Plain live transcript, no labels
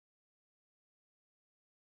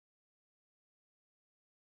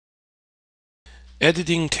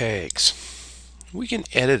Editing tags. We can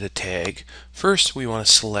edit a tag. First, we want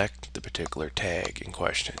to select the particular tag in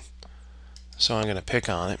question. So I'm going to pick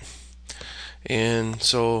on it. And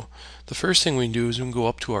so the first thing we can do is we can go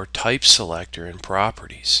up to our type selector in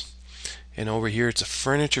properties. And over here it's a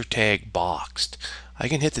furniture tag boxed. I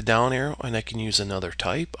can hit the down arrow and I can use another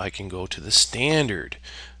type. I can go to the standard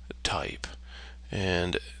type.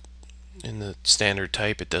 And in the standard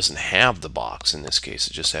type it doesn't have the box. In this case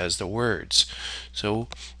it just has the words. So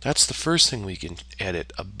that's the first thing we can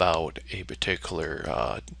edit about a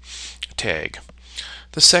particular tag.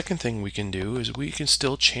 The second thing we can do is we can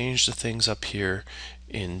still change the things up here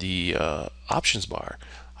in the options bar.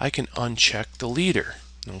 I can uncheck the leader.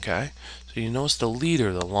 Okay, so you notice the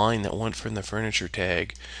leader, the line that went from the furniture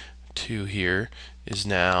tag to here, is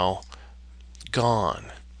now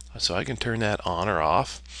gone. So I can turn that on or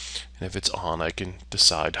off, and if it's on I can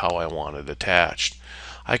decide how I want it attached.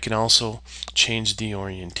 I can also change the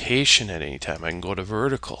orientation at any time. I can go to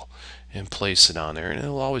vertical and place it on there, and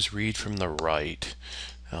it'll always read from the right.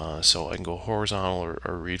 So I can go horizontal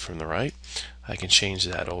or read from the right. I can change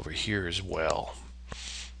that over here as well.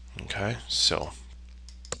 Okay, so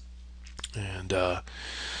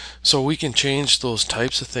so we can change those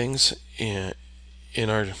types of things in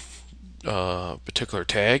our particular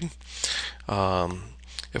tag.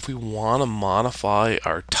 If we want to modify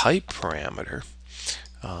our type parameter,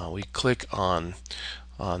 we click on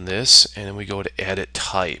this and then we go to edit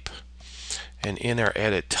type. And in our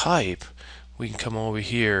edit type, we can come over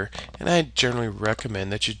here, and I generally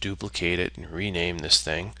recommend that you duplicate it and rename this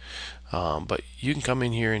thing. But you can come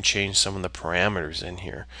in here and change some of the parameters in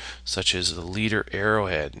here, such as the leader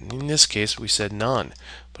arrowhead. In this case we said none,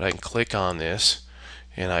 but I can click on this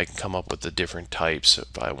and I can come up with the different types.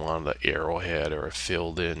 If I wanted an arrowhead or a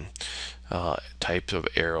filled in type of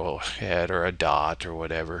arrowhead or a dot or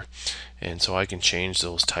whatever, and so I can change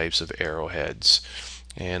those types of arrowheads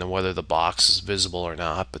and whether the box is visible or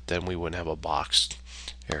not, but then we wouldn't have a boxed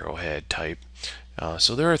arrowhead type.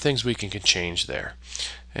 So there are things we can change there,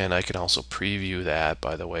 and I can also preview that,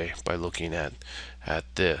 by the way, by looking at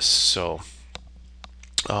this. So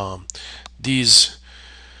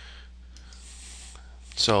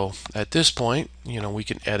so at this point, we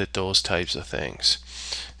can edit those types of things.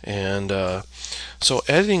 And so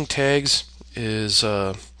editing tags is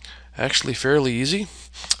actually fairly easy.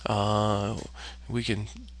 We can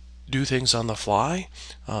do things on the fly,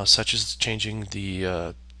 such as changing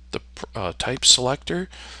the type selector,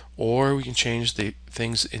 or we can change the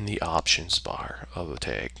things in the options bar of a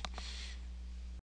tag.